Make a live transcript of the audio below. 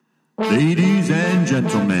Ladies and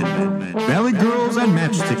gentlemen, Valley Girls and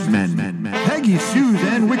Matchstick Men, Peggy Sues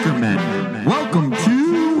and Wicker Men, welcome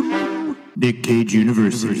to Nic Cage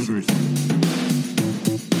University.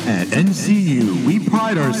 At NCU, we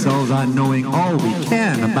pride ourselves on knowing all we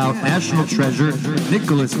can about national treasure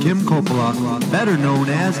Nicolas Coppola, better known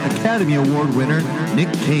as Academy Award winner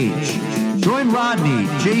Nic Cage. Join Rodney,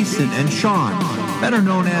 Jason, and Sean, better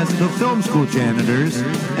known as the Film School Janitors,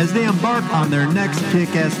 as they embark on their next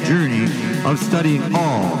kick-ass journey of studying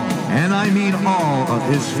all, and I mean all, of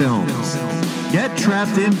his films. Get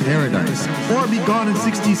trapped in paradise, or be gone in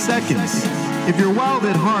 60 seconds. If you're wild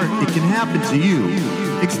at heart, it can happen to you.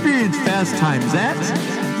 Experience fast times at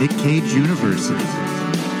Nic Cage University.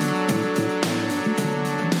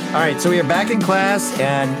 All right, so we are back in class,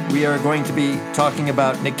 and we are going to be talking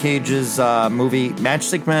about Nic Cage's movie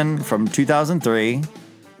Matchstick Men from 2003.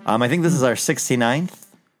 I think this is our 69th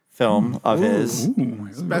film of his.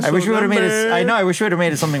 I wish we would have made it. I know. I wish we would have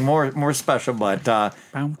made it something more special. But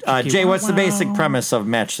Jay, what's the basic premise of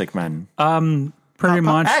Matchstick Men? Pretty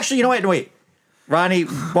much. Actually, you know what? Wait. Ronnie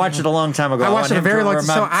watched it a long time ago. I watched it a very long time.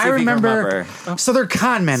 So I remember. So they're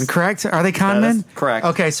con men, correct? Are they con men? Correct.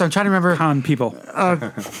 Okay, so I'm trying to remember. Con people.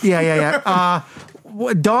 Yeah.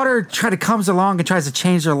 Daughter comes along and tries to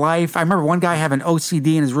change their life. I remember one guy having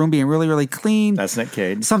OCD in his room being really, really clean. That's Nic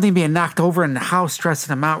Cage. Something being knocked over in the house,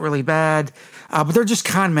 stressing him out really bad. But they're just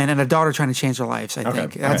con men and a daughter trying to change their lives, I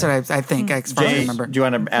think. That's what I think. I remember. Do you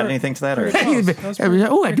want to add anything to that? Or?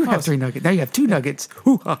 Oh, I do have 3 nuggets. Now you have 2 nuggets.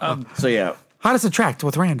 So, yeah. How does it track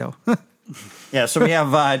with Rando? Yeah, so we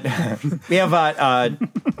have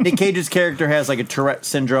Nic Cage's character has like a Tourette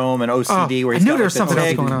syndrome and OCD. Where he's I knew got, there was something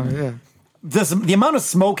else going on. Yeah. The amount of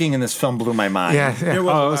smoking in this film blew my mind. Yeah. It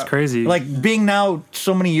was crazy. Like being now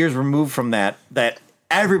so many years removed from that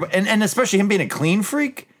everybody and especially him being a clean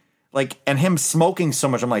freak, like and him smoking so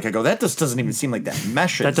much. I'm like, that just doesn't even seem like that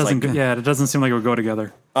meshes. That doesn't. Like, it doesn't seem like it would go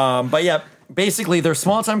together. But yeah, basically they're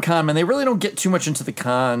small time con men. They really don't get too much into the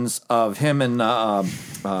cons of him and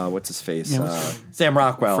what's his face, Sam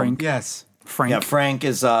Rockwell. Frank. Yes. Frank. Yeah, Frank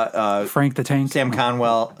is Frank the Tank. Sam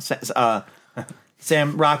Conwell.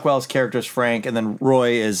 Sam Rockwell's character is Frank, and then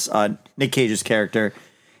Roy is Nic Cage's character,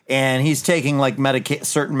 and he's taking like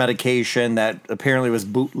certain medication that apparently was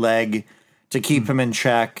bootleg to keep him in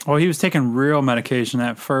check. Oh, he was taking real medication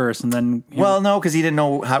at first, and then no, because he didn't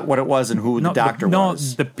know what it was and who the doctor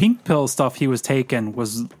was. No, the pink pill stuff he was taking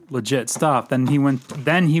was legit stuff. Then he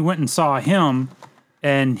went and saw him,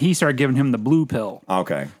 and he started giving him the blue pill.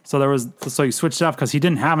 Okay, so he switched it up because he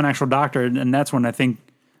didn't have an actual doctor, and that's when I think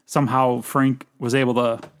somehow Frank was able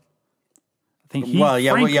to. Frank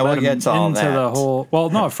we'll get to all that. The whole. Well,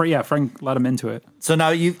 no, Frank let him into it. So now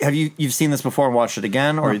you've seen this before and watched it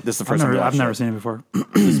again, or this is the first time? I've never seen it before.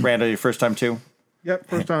 Is Randall your first time too? Yep,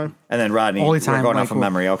 first time. And then Rodney, Only time, we're going off of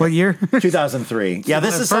memory. Okay. What year? 2003. Yeah,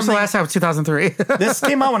 this is first and last time was 2003. This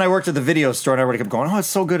came out when I worked at the video store, and everybody kept going, "Oh, it's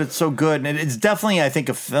so good, it's so good." And it's definitely, I think,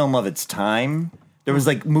 a film of its time. There was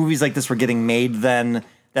like movies like this were getting made then.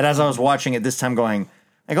 That as I was watching it this time, going.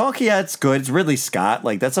 I go, okay, yeah, it's good. It's Ridley Scott.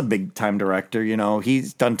 Like, that's a big-time director, you know.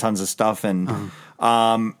 He's done tons of stuff, and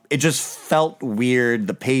it just felt weird.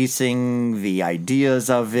 The pacing, the ideas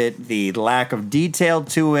of it, the lack of detail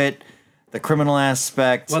to it, the criminal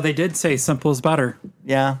aspect. Well, they did say simple is better.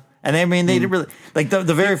 Yeah. And they did really... Like, the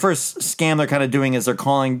very first scam they're kind of doing is they're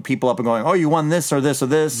calling people up and going, oh, you won this or this or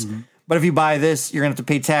this, but if you buy this, you're going to have to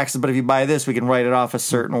pay taxes, but if you buy this, we can write it off a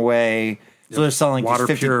certain way. So they're selling water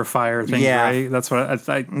 50, purifier things, right? That's what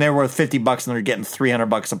I they're worth $50 and they're getting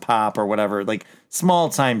 $300 a pop or whatever, like small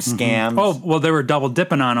time scams. Oh, well, they were double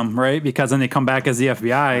dipping on them, right? Because then they come back as the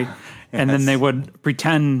FBI, and then they would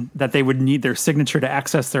pretend that they would need their signature to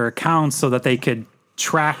access their accounts so that they could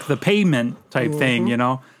track the payment type thing, you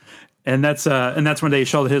know. And that's when they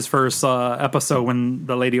showed his first episode when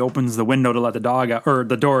the lady opens the window to let the dog out, or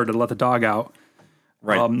the door to let the dog out.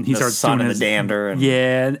 Right, he starts sun doing and the dander. And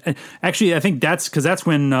yeah, actually, I think that's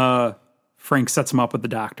when Frank sets him up with the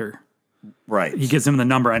doctor. Right, he gives him the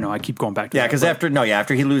number. I know. I keep going back to that. Yeah, because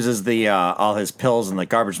after he loses the all his pills in the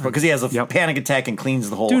garbage, because he has a panic attack and cleans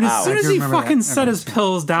the whole house. As soon as he fucking set his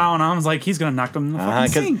pills down, I was like, he's gonna knock them in the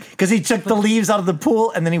fucking sink. Because he took the leaves out of the pool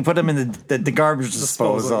and then he put them in the garbage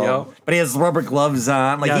disposal. Yep. But he has rubber gloves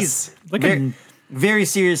on. Like he's very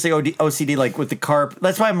seriously OCD, like with the carp.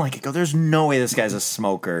 That's why I'm like, there's no way this guy's a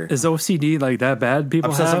smoker. Is OCD like that bad? People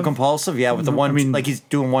obsessive compulsive, yeah. With the one, like he's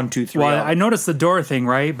doing 1, 2, 3. Well, I noticed the door thing,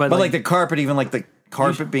 right? But like the carpet, even like the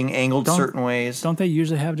carpet being angled certain ways. Don't they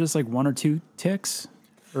usually have just like 1 or 2 ticks?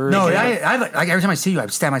 No, like every time I see you, I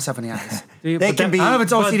stab myself in the eyes. They can be. I don't know if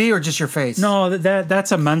it's OCD or just your face. No,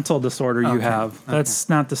 that's a mental disorder you have. That's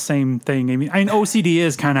not the same thing. I mean, OCD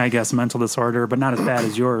is kind of, I guess, mental disorder, but not as bad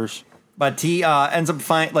as yours. But he ends up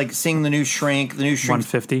seeing the new shrink. The new shrink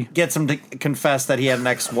 150 gets him to confess that he had an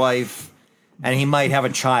ex-wife, and he might have a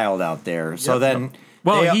child out there. So then,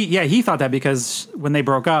 he thought that because when they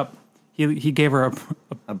broke up, he gave her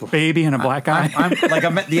a baby and a black eye. I'm like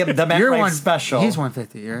the You're MATCHSTICK special. He's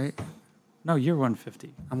 150, right? No, you're 150.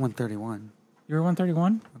 I'm 131. You're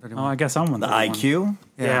 131? Oh, I guess I'm 131. The IQ?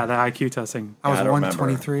 Yeah, the IQ testing. I was I don't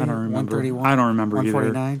 123. I don't remember. 131. I don't remember either.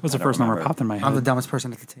 149. It was the first number that popped in my head. I'm the dumbest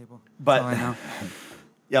person at the table. But That's all I know.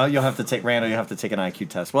 yeah, you'll have to take Randall. You have to take an IQ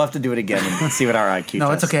test. We'll have to do it again and see what our IQ. No,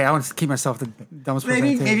 test it's okay. I want to keep myself the dumbest person.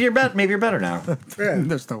 Maybe you're better. Maybe you're better now.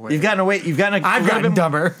 There's no way. You've gotten away. I've gotten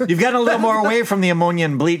dumber. You've gotten a little more away from the ammonia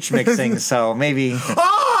and bleach mixing. So maybe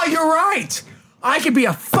Oh, you're right. I could be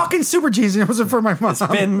a fucking super genius if it wasn't for my mom. it's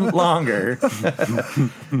been longer.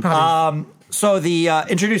 So the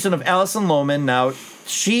introduction of Alison Lohman. Now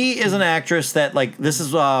she is an actress that this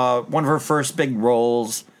is one of her first big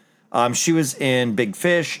roles. She was in Big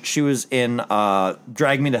Fish. She was in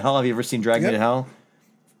Drag Me to Hell. Have you ever seen Drag Me to Hell?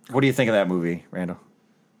 What do you think of that movie, Randall?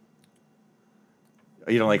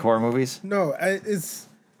 You don't like horror movies? No, it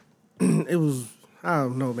was, I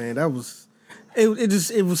don't know, man. That was,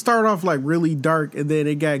 it would start off like really dark, and then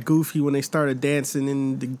it got goofy when they started dancing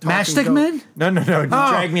and the Matchstick Men? No.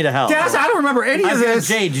 Drag Me to Hell. Guys, I don't remember any of this.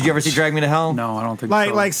 Jay, did you ever see Drag Me to Hell? No, I don't think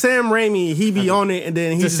so. Like Sam Raimi, he be on it, and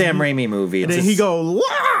then It's a Sam Raimi movie. and then he go,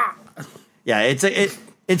 wah! Yeah,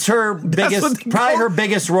 it's her biggest, probably her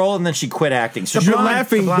biggest role, and then she quit acting. So You're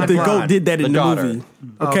laughing, but the goat did that in the daughter. movie.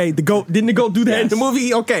 Okay, didn't the goat do that in the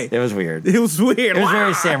movie? Okay, It was weird. It was weird. It was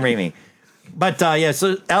very Sam Raimi. But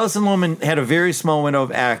so Alison Lohman had a very small window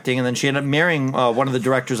of acting, and then she ended up marrying one of the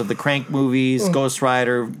directors of the Crank movies, Ghost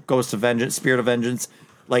Rider, Ghost of Vengeance, Spirit of Vengeance.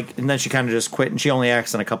 And then she kind of just quit, and she only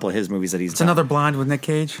acts in a couple of his movies that he's done. Another blonde with Nic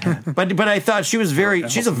Cage. But I thought she's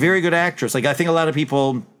a very good actress. I think a lot of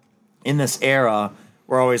people in this era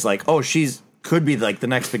were always like, oh, could be the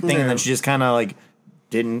next big thing, and then she just kind of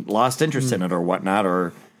lost interest in it or whatnot,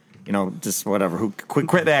 or just whatever. Who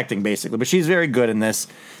quit acting basically. But she's very good in this.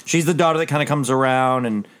 She's the daughter that kind of comes around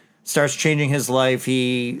and starts changing his life.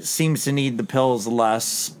 He seems to need the pills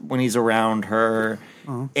less when he's around her,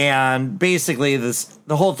 and basically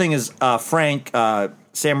the whole thing is Frank.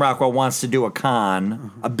 Sam Rockwell wants to do a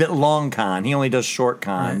con, a bit long con. He only does short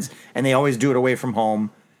cons, and they always do it away from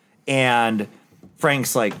home. And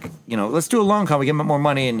Frank's like, let's do a long con. We give him more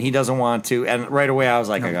money, and he doesn't want to. And right away, I was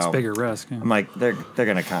like, it's bigger risk. Yeah. I'm like, they're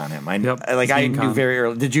gonna con him. I Con. knew very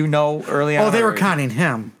early. Did you know early on? Oh, they were conning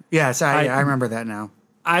him. Yes, I remember that now.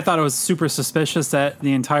 I thought it was super suspicious that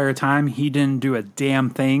the entire time he didn't do a damn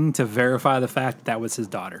thing to verify the fact that was his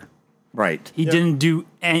daughter. Right. He didn't do.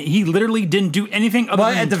 He literally didn't do anything other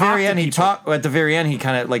than at the very end, he talked. At the very end, he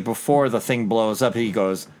kind of before the thing blows up, he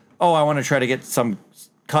goes, "Oh, I want to try to get some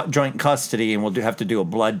joint custody, and we'll have to do a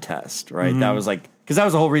blood test." Right. Mm-hmm. That was because that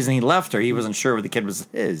was the whole reason he left her. He wasn't sure what the kid was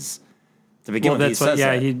his to begin with.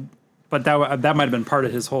 That's But that might have been part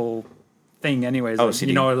of his whole thing, anyways.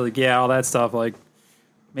 OCD. All that stuff.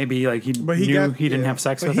 Maybe he knew he didn't have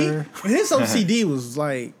sex with her. But his OCD was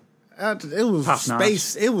it was Top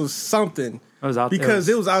space. notch. It was something. It was out because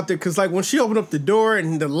there. it was out there. Because when she opened up the door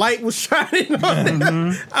and the light was shining on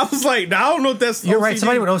it, I was like, "Nah, I don't know if that's." You're OCD. right.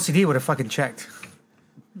 Somebody with OCD would have fucking checked.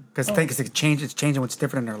 Because it's changing what's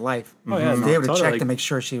different in her life. Oh, yeah, They would have totally. checked to make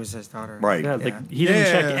sure she was his daughter. Right. Yeah, Yeah. he didn't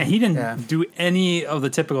check, and he didn't Yeah. do any of the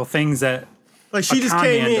typical things that. She a just con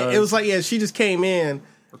came man in. does. It was she just came in.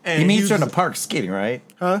 And He meets her in was- the park skating, right?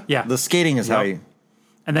 Yeah, The skating is how he.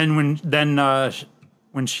 and then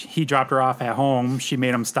when he dropped her off at home, she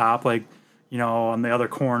made him stop, on the other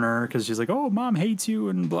corner because she's like, "Oh, mom hates you,"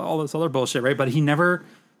 and blah, all this other bullshit, right? But he never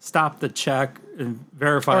stopped to check and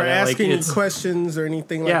verify or that, ask any it's questions or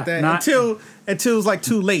anything Yeah, like that not- until it was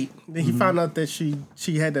too late. Then he found out that she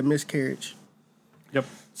had that miscarriage. Yep.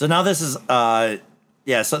 So now this is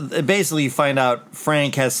so basically you find out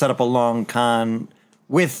Frank has set up a long con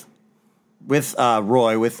with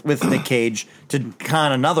Roy with Nic Cage to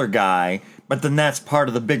con another guy, but then that's part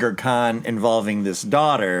of the bigger con involving this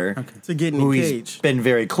daughter To get who Nic he's Cage. been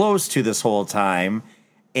very close to this whole time.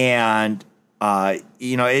 And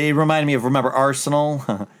it reminded me of, remember Arsenal?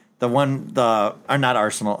 Not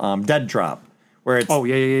Arsenal, Dead Drop, where it's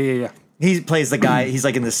Yeah. he plays the guy. He's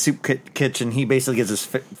in the soup kitchen. He basically gets his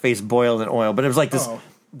face boiled in oil. But it was this,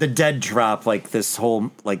 the Dead Drop, this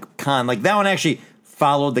whole con. That one actually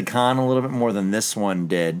followed the con a little bit more than this one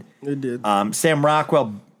did. It did. Sam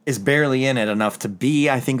Rockwell is barely in it enough to be,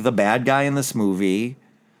 I think, the bad guy in this movie.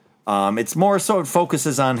 It's more so it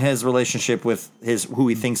focuses on his relationship with who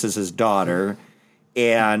he thinks is his daughter,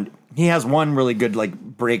 and he has one really good like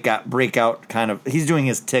breakout kind of. He's doing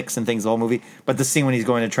his tics and things the whole movie, but the scene when he's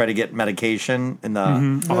going to try to get medication in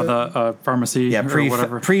the the pharmacy, or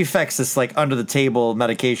whatever, prefects this like under the table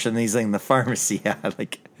medication. And he's in the pharmacy,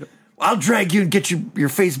 like. I'll drag you and get your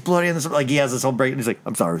face bloody and this. Like he has this whole break, and he's like,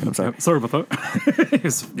 "I'm sorry, sorry about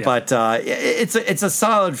that." But it's a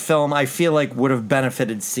solid film. I feel like would have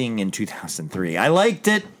benefited seeing in 2003. I liked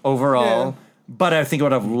it overall, but I think I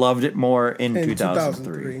would have loved it more in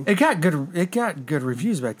 2003. It got good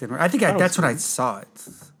reviews back then. I think that's when I saw it.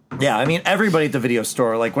 Yeah, I mean everybody at the video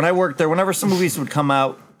store. Like when I worked there, whenever some movies would come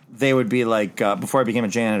out, they would be like before I became a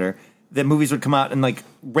janitor. That movies would come out and like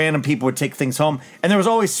random people would take things home, and there was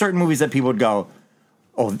always certain movies that people would go,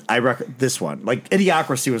 "Oh, I reckon this one." Like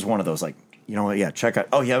Idiocracy was one of those. Like, you know what? Yeah, check out.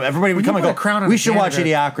 Oh yeah, everybody would come and go. We should watch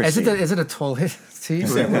Idiocracy. Is it a toilet seat?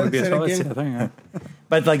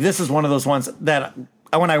 But like this is one of those ones that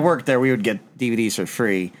when I worked there, we would get DVDs for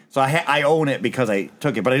free. So I own it because I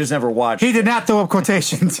took it, but I just never watched. He did not throw up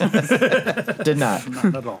quotations. Did not.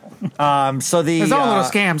 Not at all. So it's all a little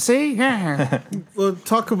scam. See, Well, did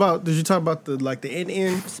you talk about the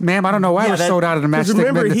end? Ma'am, I don't know why we're sold out of the matchstick.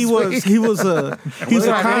 Remember, he was a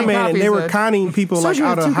con man, and they were conning people like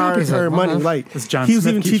out of hard-earned money. Like he was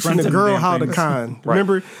even teaching the girl how to con.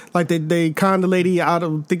 Remember, like they conned the lady out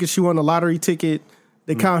of thinking she won a lottery ticket.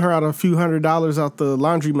 They conned her out of a few $100s out the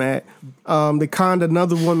laundromat. They conned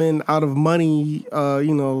another woman out of money.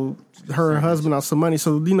 Her husband out some money.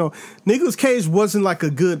 So Nicolas Cage wasn't like a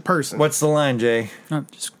good person. What's the line, Jay?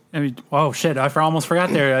 Oh shit! I almost forgot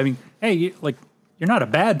there. I mean, hey, you're not a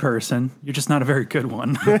bad person. You're just not a very good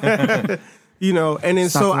one. And then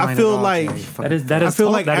so I feel like that is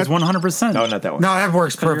 100%. No, not that one. No, that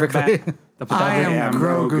works perfectly. I am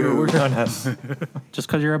Grogu. Just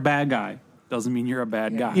because you're a bad guy doesn't mean you're a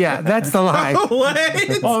bad guy. Yeah, that's the lie. What?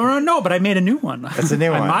 Oh no, but I made a new one. That's a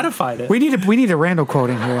new one. I modified it. We need a Randall quote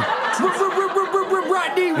in here.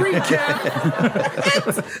 Rodney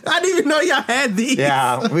recap. I didn't even know y'all had these.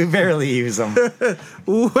 Yeah, we barely use them.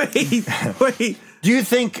 Wait. Do you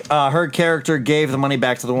think her character gave the money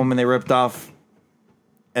back to the woman they ripped off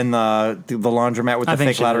in the laundromat with the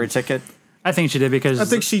fake lottery ticket? I think she did because I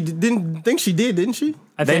think she didn't she?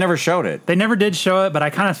 They never showed it. They never did show it, but I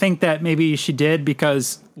kind of think that maybe she did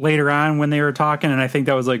because later on when they were talking, and I think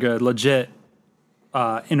that was like a legit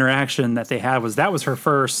interaction that they had that was her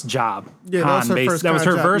first job. Yeah, that was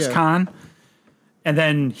her first con. And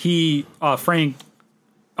then Frank.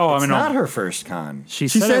 Oh, it's not her first con. She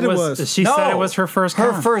said it was. She said it was her first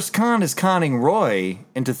con. Her first con is conning Roy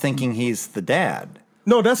into thinking he's the dad.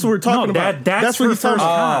 No, that's what we're talking about. That's what her first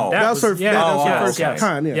con. That's her first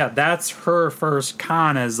con. Yeah, that's her first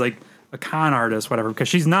con as like a con artist, whatever. Because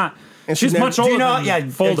she's not. And she's much older than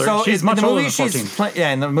Folder. So she's much older than 14.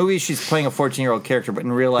 In the movie, she's playing a 14-year-old character, but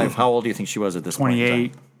in real life, how old do you think she was at this 28.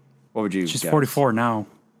 point? 28. What would you She's guess? 44 now.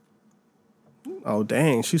 Oh,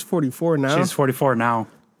 dang. She's 44 now? She's 44 now.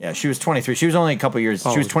 Yeah, she was 23. She was only a couple years.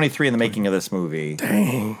 She was 23 in the making of this movie.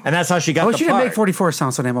 Dang. And that's how she got the part. You didn't make 44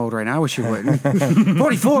 sound so damn old right now. I wish you wouldn't.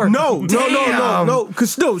 44? No.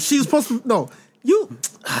 Because, she was supposed to... No.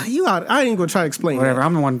 You out. I ain't gonna try to explain. Whatever. That.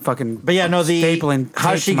 I'm the one fucking. But yeah, no.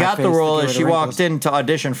 How she got the role is she walked in to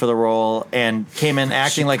audition for the role and came in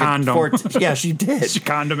acting like a 14. Yeah, she did. She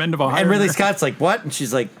conned him into behind. And Ridley Scott's like, what? And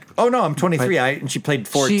she's like, oh no, I'm 23. And she played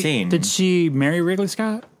 14. Did she marry Ridley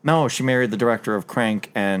Scott? No, she married the director of Crank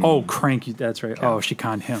and. Oh, Crank. That's right. Oh, she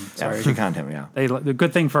conned him. Sorry, yeah, she conned him. Yeah. The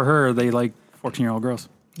good thing for her, they like 14-year-old girls.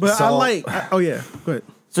 But I like. Oh yeah. Good.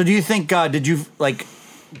 So do you think? Did you like?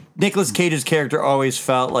 Nicolas Cage's character always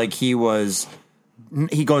felt like he goes,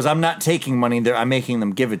 I'm not taking money there. I'm making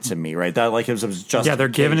them give it to me, right? That like it was just they're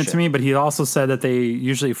giving it to me. But he also said that they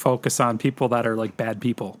usually focus on people that are like bad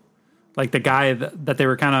people, like the guy that they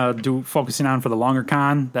were kind of focusing on for the longer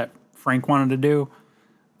con that Frank wanted to do.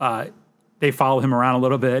 They follow him around a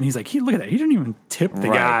little bit, and he's like, look at that. He didn't even tip the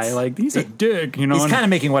guy. Like, he's a dick, you know? He's kind of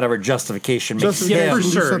making whatever justification makes him. For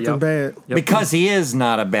sure. Something bad. Yep. Because he is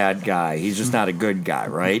not a bad guy. He's just not a good guy,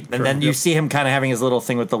 right? And then you see him kind of having his little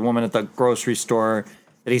thing with the woman at the grocery store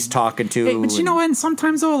that he's talking to. Hey, but you know what? And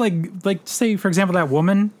sometimes, though, like say, for example, that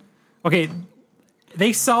woman, okay,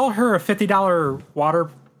 they sell her a $50 water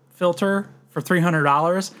filter for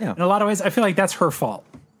 $300. Yeah. In a lot of ways, I feel like that's her fault.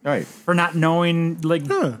 Right. For not knowing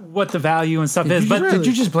what the value and stuff is. Did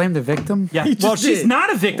you just blame the victim? Yeah. Well, she's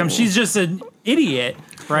not a victim. She's just an idiot.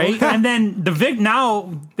 right? And then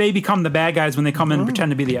now they become the bad guys when they come in and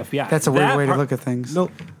pretend to be the FBI. That's a weird way to look at things.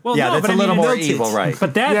 Nope. Well, yeah, that's a little more evil, right?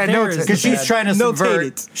 But that because she's trying to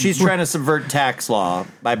subvert. She's trying to subvert tax law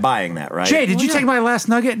by buying that, right? Jay, did you take my last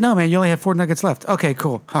nugget? No, man, you only have 4 nuggets left. Okay,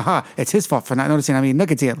 cool. Haha, it's his fault for not noticing how many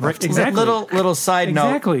nuggets he had left. Exactly. Little side note.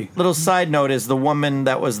 Exactly. Little side note is the woman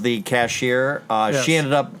that was the cashier. She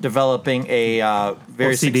ended up developing a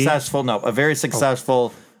very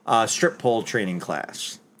successful strip pole training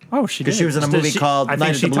class. Oh, she did. Because she was in a movie called I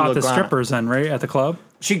think she taught the strippers then, right, at the club?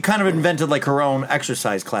 She kind of invented like her own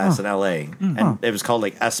exercise class in L.A. And it was called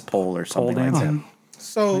like S-pole or something like that.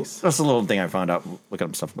 So that's a little thing I found out looking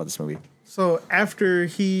up stuff about this movie. So after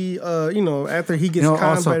he, after he gets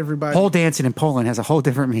conned by everybody, pole dancing in Poland has a whole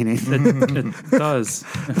different meaning. It does.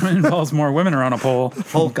 It involves more women around a pole.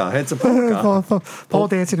 Polka. It's a polka. Pole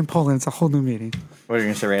dancing in Poland. It's a whole new meaning. What are you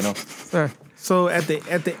gonna say, Randall? Sorry. So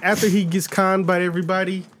after he gets conned by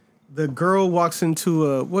everybody, the girl walks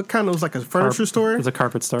into what kind of was like a furniture store? It's a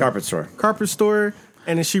carpet store. Carpet store,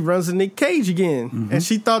 and then she runs into Nic Cage again, and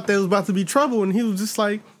she thought there was about to be trouble, and he was just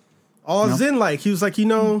like all zen, like he was like,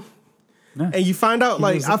 and you find out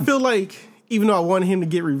like I feel like even though I wanted him to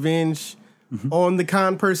get revenge on the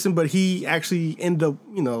con person, but he actually ended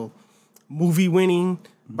up movie winning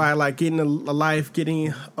by like getting a life,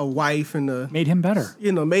 getting a wife, and made him better.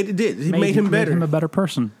 He made him better. Made him a better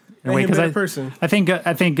person. Made him a better person. I think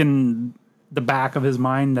in the back of his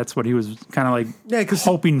mind, that's what he was kind of like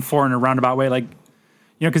hoping for in a roundabout way, like.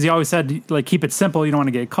 Because he always said, like, keep it simple. You don't want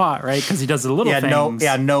to get caught, right? Because he does the little things.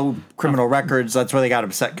 No criminal records. That's why they got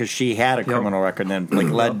upset because she had a criminal record and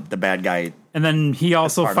then led the bad guy. And then he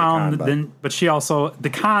also found, the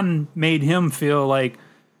con made him feel like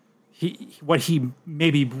what he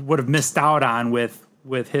maybe would have missed out on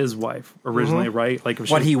with his wife originally, right? Like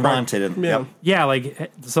what he wanted. Yeah,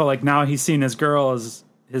 like now he's seeing his girl as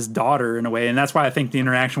his daughter in a way, and that's why I think the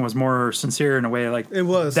interaction was more sincere in a way. Like it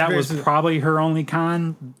was. That was probably her only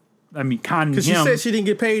con. I mean, conning him. Because she said she didn't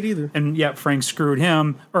get paid either. And yet Frank screwed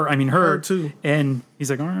him, her too. And he's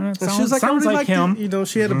like, that sounds, like, sounds like him.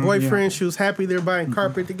 She had a boyfriend. She was happy they're buying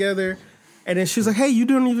carpet together. And then she was like, hey, you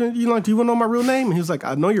don't even, do you want to know my real name? And he was like,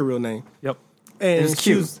 I know your real name. Yep. And it was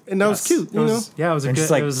cute. That was cute, Yeah, it was a and good. she's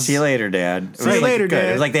like, see you later, Dad. See you later, Dad.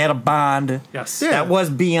 It was like they had a bond. Yes. Yeah. That was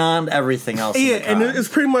beyond everything else. Yeah, and it's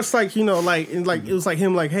pretty much like, it was like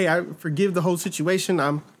him like, hey, I forgive the whole situation.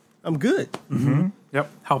 I'm good. Mm-hmm. Yep.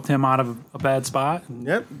 Helped him out of a bad spot.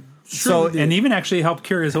 Yep. Sure. And even actually helped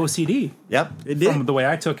cure his OCD. Yep. It did. From the way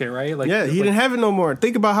I took it, right? Like, he didn't have it no more.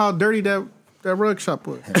 Think about how dirty that rug shop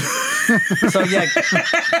was. So yeah,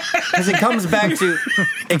 because it comes back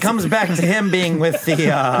to him being with the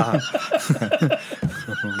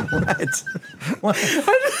what?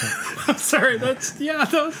 I'm sorry.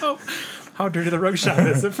 How dirty the rug shop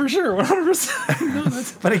is it for sure,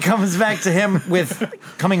 100%. But it comes back to him with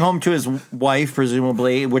coming home to his wife,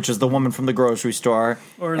 presumably, which is the woman from the grocery store,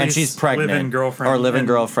 and she's pregnant, living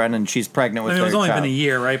girlfriend, and she's pregnant with. It was only child. been a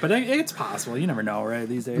year, right? But it's possible. You never know, right?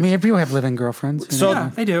 These days. I mean, people have living girlfriends. So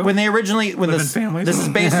they do. When they originally, this is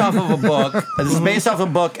based off of a book. This is based off a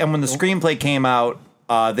book, and when the screenplay came out,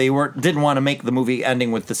 they didn't want to make the movie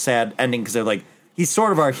ending with the sad ending because they're like, he's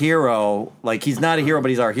sort of our hero. Like, he's not a hero, but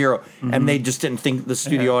he's our hero. Mm-hmm. And they just didn't think the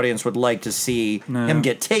studio audience would like to see him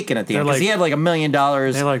get taken at the end. Because he had like $1 million.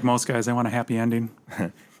 They like most guys. They want a happy ending.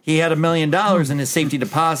 He had $1 million in his safety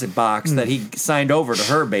deposit box that he signed over to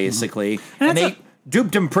her, basically. And they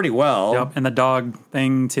duped him pretty well. Yep, and the dog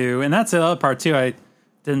thing, too. And that's the other part, too, I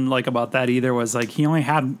didn't like about that either, was like he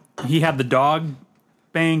had the dog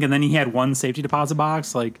bank, and then he had one safety deposit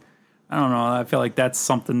box. Like, I don't know. I feel like that's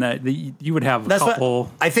something that you would have a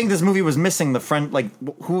couple. I think this movie was missing the friend, like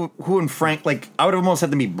who and Frank. Like, I would have almost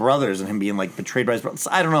had them be brothers and him being like betrayed by his brothers.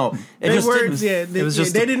 I don't know. They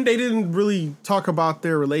didn't really talk about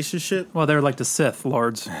their relationship. Well, they're like the Sith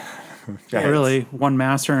lords. Really, one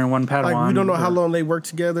master and one Padawan. Like, we don't know how long they worked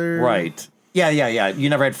together. Right. Yeah. You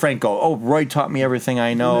never had Frank go, oh, Roy taught me everything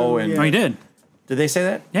I know. No, he did. Did they say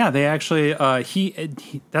that? Yeah, they actually.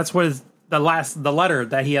 He that's what his. The letter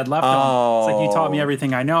that he had left him. It's like, you taught me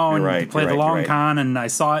everything I know, and you played the long con, and I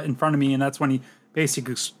saw it in front of me, and that's when he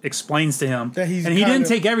basically explains to him. And he didn't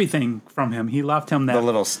take everything from him. He left him the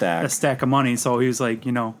little stack, a stack of money. So he was like,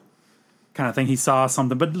 kind of thing. He saw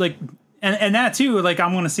something, but like, and that too. Like,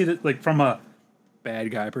 I'm going to see that like from a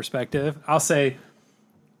bad guy perspective. I'll say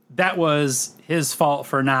that was his fault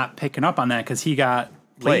for not picking up on that because he got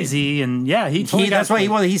lazy, and that's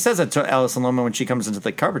why he says it to Alison Lohman when she comes into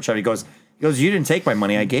the carpet shop. He goes, you didn't take my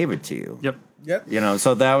money, I gave it to you. Yep.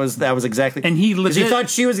 So that was exactly. And he thought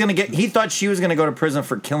she was gonna go to prison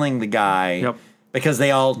for killing the guy. Yep. because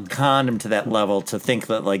they all conned him to that level to think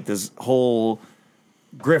that like this whole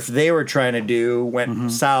grift they were trying to do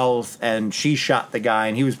went south, and she shot the guy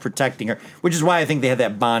and he was protecting her, which is why I think they had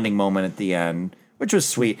that bonding moment at the end, which was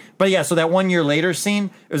sweet. But yeah, so that 1 year later scene,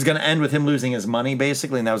 it was going to end with him losing his money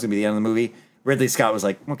basically, and that was going to be the end of the movie. Ridley Scott was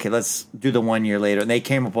like, okay, let's do the 1 year later, and they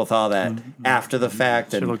came up with all that after the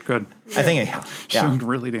fact. She and looked good. I think She looked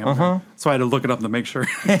really damn good. So I had to look it up to make sure.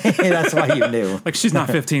 That's why you knew. Like, she's not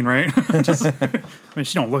 15, right? I mean,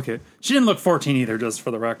 she don't look it. She didn't look 14 either, just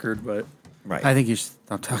for the record, but... Right. I think you should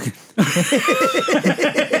stop talking.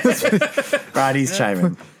 Roddy's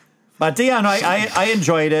chiming. But yeah, no, I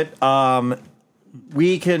enjoyed it.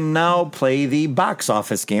 We can now play the box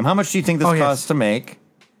office game. How much do you think this cost to make?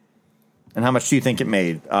 And how much do you think it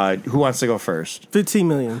made? Who wants to go first? $15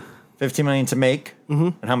 million. $15 million to make? Mm-hmm.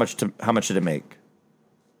 And how much did it make?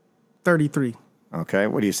 33. Okay.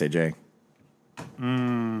 What do you say, Jay?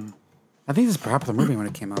 I think this is a popular movie when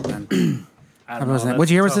it came out then. I don't know. What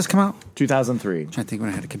year was this come out? 2003. I'm trying to think when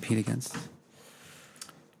I had to compete against.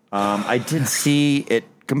 I did see it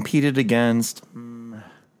competed against... don't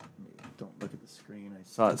look at the screen. I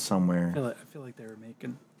saw it somewhere. I feel like they were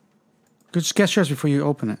making... Just guess yours before you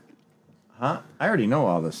open it. Huh? I already know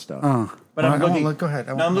all this stuff. Oh. But I'm looking... Go ahead.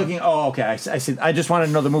 No, I'm looking... Oh, okay. I see. I just wanted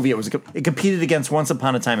to know the movie. It competed against Once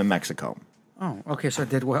Upon a Time in Mexico. Oh, okay. So it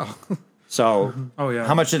did well. So, yeah.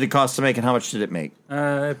 How much did it cost to make, and how much did it make?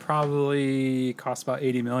 It probably cost about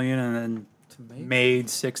 $80 million, and then made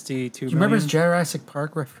 $62 million. Do you remember his Jurassic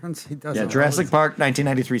Park reference? He does. Yeah, Jurassic Park,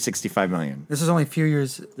 1993, $65 million. This is only a few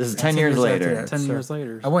years. This is 10 years later. 10 years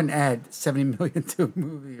later. I wouldn't add $70 million to a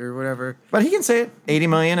movie or whatever. But he can say it. $80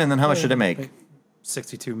 million, and then how much did it make?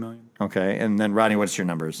 $62 million. Okay, and then Rodney, what's your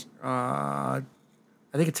numbers? I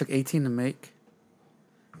think it took 18 to make,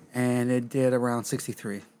 and it did around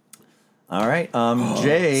 63. All right,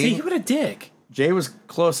 Jay. See, what a dick. Jay was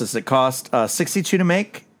closest. It cost 62 to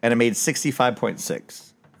make, and it made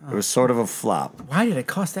 65.6. It was sort of a flop. Why did it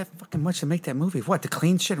cost that fucking much to make that movie? What, to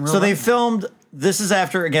clean shit in real So life? they filmed. This is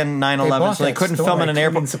after again 9/11, so they couldn't film in an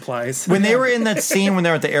airport. Supplies. When they were in that scene when they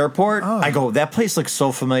were at the airport, I go, that place looks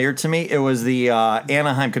so familiar to me. It was the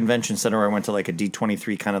Anaheim Convention Center where I went to like a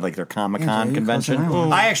D23 kind of like their Comic-Con convention.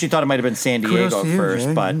 I actually thought it might have been San Diego at first,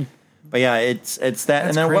 Jay. but yeah, it's that. That's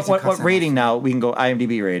and then crazy what cussing rating now? We can go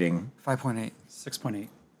IMDb rating. 5.8. 6.8.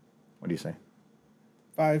 What do you say?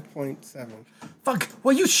 5.7. Fuck.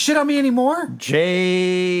 Well, you shit on me anymore?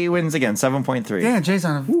 Jay wins again, 7.3. Yeah, Jay's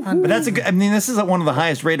on a... But that's a good. I mean, this is one of the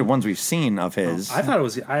highest rated ones we've seen of his. I thought it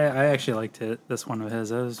was. I actually liked it. This one of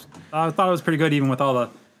his. I thought it was pretty good, even with all the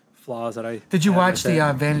flaws that I. Did you had watch with the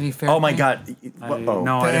it. Vanity Fair? Oh my thing? God! No,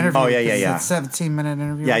 The I didn't. interview. Oh, yeah. It's a 17-minute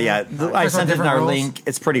interview. Yeah. I sent it in our roles. link.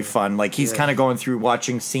 It's pretty fun. Like he's kind of going through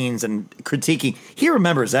watching scenes and critiquing. He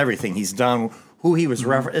remembers everything he's done. Who he was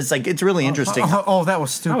referencing. It's like it's really interesting. Oh, that was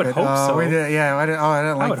stupid. I would hope so. I didn't like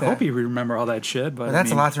I would that. hope he would remember all that shit, but That's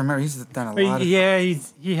I mean, a lot to remember. He's done a lot. Yeah,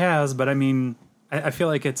 he has, but I mean, I feel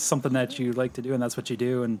like it's something that you like to do, and that's what you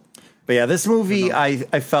do. And But yeah, this movie I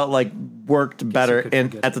felt like worked better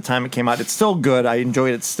at the time it came out. It's still good. I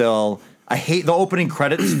enjoyed it still. I hate the opening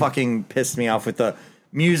credits. Fucking pissed me off with the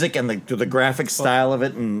music and the graphic style of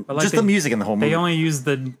it, and like just the music in the whole movie. They only used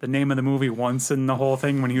the name of the movie once in the whole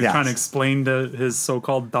thing when he was trying to explain to his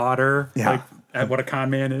so-called daughter like what a con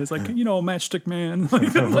man is. Like, Matchstick Man.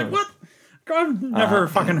 Like, I'm like, what? I've never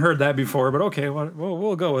fucking heard that before, but okay,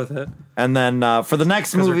 we'll go with it. And then for the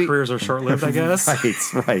next Because movie, their careers are short-lived, I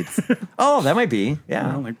guess. right. Oh, that might be.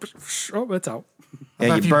 Yeah. I'm like, oh, it's out.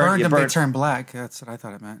 Yeah, If you burned them, they turn black. That's what I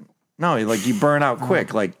thought it meant. No, like you burn out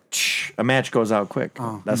quick. Like a match goes out quick.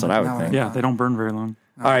 That's what I would think. Yeah, they don't burn very long.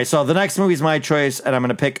 All right, so the next movie is my choice, and I'm going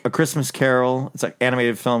to pick A Christmas Carol. It's an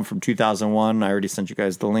animated film from 2001. I already sent you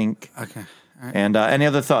guys the link. Okay. All right. And any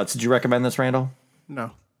other thoughts? Did you recommend this, Randall?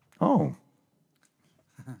 No. Oh.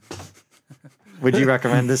 Would you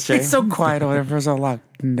recommend this, Jay? It's so quiet over there for so long.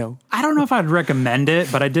 No. I don't know if I'd recommend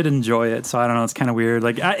it, but I did enjoy it, so I don't know. It's kind of weird.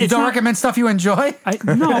 Like, You don't recommend stuff you enjoy?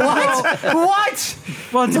 No. What? What?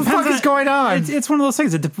 Well, What the fuck is going on? It's one of those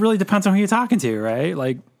things. It really depends on who you're talking to, right?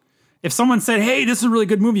 Like, if someone said, "Hey, this is a really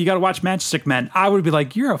good movie. You got to watch Matchstick Men," I would be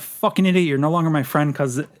like, "You're a fucking idiot. You're no longer my friend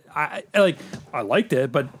because I liked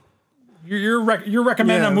it, but." You're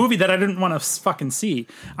recommending a movie that I didn't want to fucking see.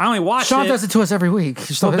 I only watched Sean it. does it to us every week.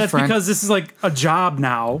 Well, that's because this is like a job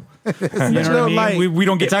now. You know what I mean? We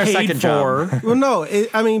don't get our paid second for. job. Well, no.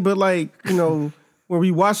 But like, when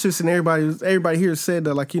we watched this and everybody here said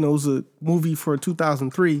that, like, it was a movie for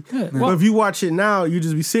 2003. But if you watch it now, you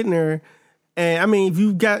just be sitting there And I mean, if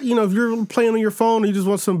you got, if you're playing on your phone and you just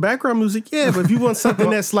want some background music, yeah. But if you want something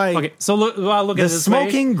that's like, okay, so look at the this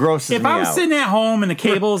smoking way. grosses me out. If I was sitting at home and the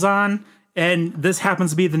cable's on, and this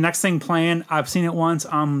happens to be the next thing playing, I've seen it once.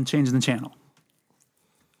 I'm changing the channel.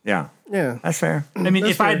 Yeah, that's fair. I mean,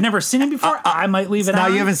 if I'd never seen it before, I might leave it. Now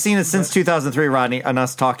on. you haven't seen it since 2003, Rodney, and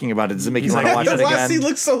us talking about it. Does it make you want to watch it again? He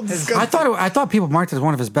looks so disgusting. I thought people marked it as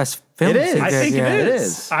one of his best films. It is. I think yeah. it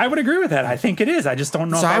is. I would agree with that. I think it is. I just don't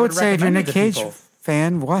know. So if I would say if you're a Nic recommend it to Cage people.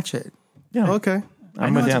 fan, watch it. Yeah. Okay.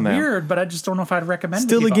 I'm with you on that. It's weird, but I just don't know if I'd recommend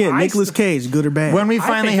Still, it. Still, again, Nicolas Cage, good or bad? When we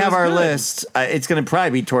finally think it have was our good. list, it's going to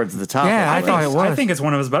probably be towards the top. Yeah, I thought it was. I think it's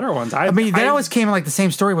one of his better ones. I mean, that always came in like the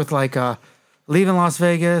same story with like Leaving Las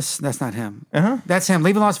Vegas. That's not him. That's him.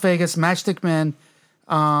 Leaving Las Vegas, Matchstick Men.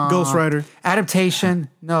 Ghost Rider. Adaptation.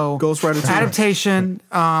 No. Ghost Rider 2. Adaptation.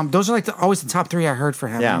 Those are like always the top three I heard for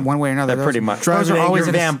him. Yeah. One way or another. They're pretty much. Those are always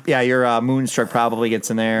your Moonstruck probably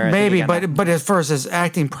gets in there. I maybe, think but as far as his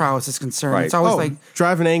acting prowess is concerned, Right. it's always like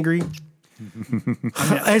Driving Angry.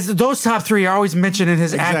 as those top three are always mentioned in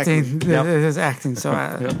his Exactly. acting. Yep. His acting. So,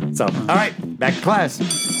 So, all right, back to class.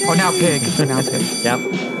 now Pig. Now Pig. Yep.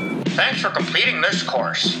 Thanks for completing this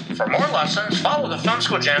course. For more lessons, follow the Film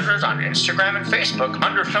School Janitors on Instagram and Facebook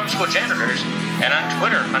under Film School Janitors and on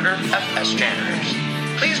Twitter under FS Janitors.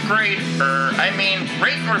 Please rate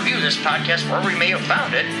and review this podcast wherever you may have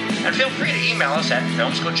found it, and feel free to email us at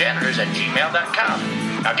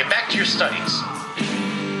filmschooljanitors@gmail.com. Now get back to your studies.